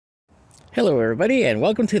Hello everybody and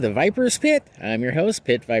welcome to the Viper's Pit. I'm your host,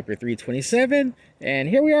 Pit Viper 327, and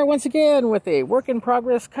here we are once again with a work in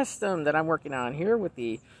progress custom that I'm working on here with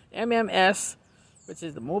the MMS, which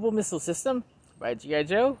is the Mobile Missile System by G.I.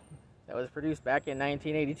 Joe. That was produced back in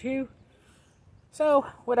 1982. So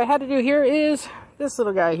what I had to do here is this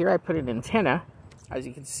little guy here. I put an antenna. As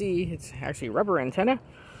you can see, it's actually a rubber antenna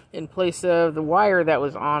in place of the wire that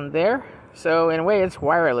was on there. So in a way it's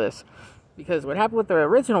wireless. Because what happened with the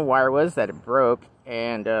original wire was that it broke,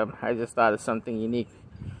 and I just thought of something unique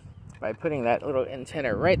by putting that little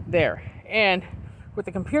antenna right there. And with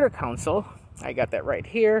the computer console, I got that right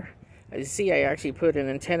here. As you see, I actually put an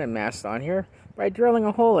antenna mast on here by drilling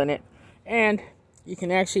a hole in it. And you can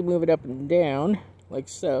actually move it up and down, like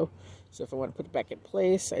so. So if I want to put it back in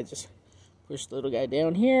place, I just push the little guy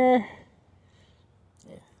down here.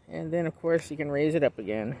 And then, of course, you can raise it up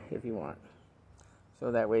again if you want.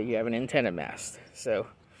 So that way you have an antenna mast. So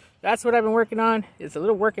that's what I've been working on. It's a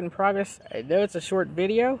little work in progress. I know it's a short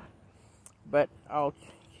video, but I'll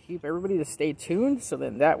keep everybody to stay tuned. So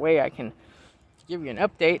then that way I can give you an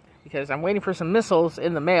update, because I'm waiting for some missiles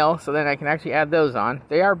in the mail. So then I can actually add those on.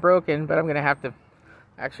 They are broken, but I'm going to have to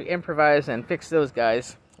actually improvise and fix those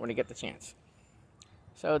guys when I get the chance.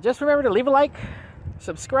 So just remember to leave a like,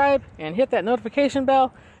 subscribe, and hit that notification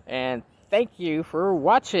bell. And thank you for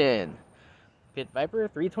watching. Pit Viper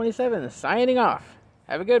 327 signing off.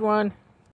 Have a good one.